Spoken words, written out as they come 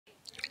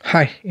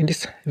Hi, in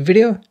this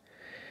video,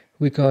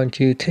 we're going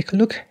to take a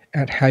look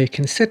at how you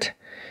can set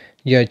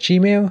your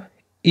Gmail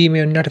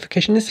email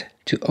notifications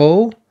to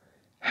all,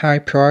 high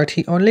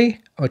priority only,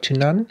 or to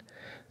none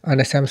on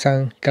the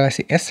Samsung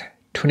Galaxy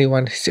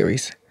S21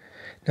 series.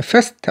 Now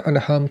first, tap on the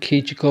home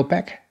key to go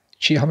back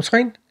to your home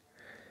screen.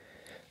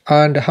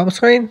 On the home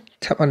screen,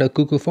 tap on the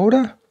Google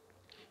folder,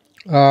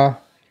 or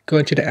go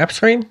into the app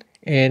screen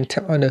and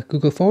tap on the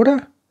Google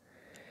folder.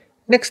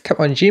 Next,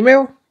 tap on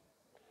Gmail.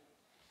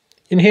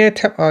 In here,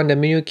 tap on the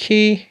menu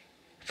key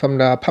from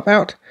the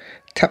pop-out,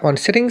 tap on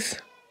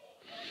Settings.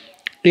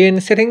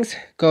 In Settings,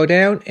 go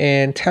down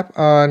and tap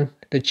on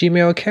the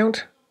Gmail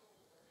account.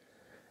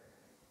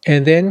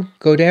 And then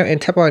go down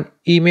and tap on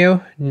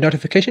Email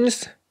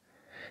Notifications.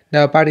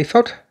 Now by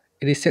default,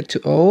 it is set to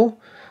all.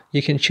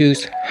 You can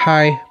choose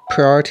High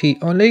Priority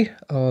Only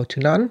or to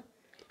None.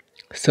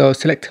 So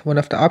select one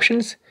of the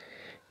options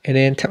and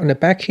then tap on the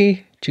back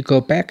key to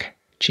go back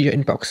to your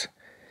inbox.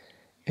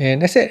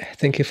 And that's it.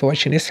 Thank you for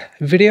watching this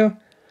video.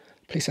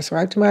 Please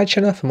subscribe to my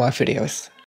channel for more videos.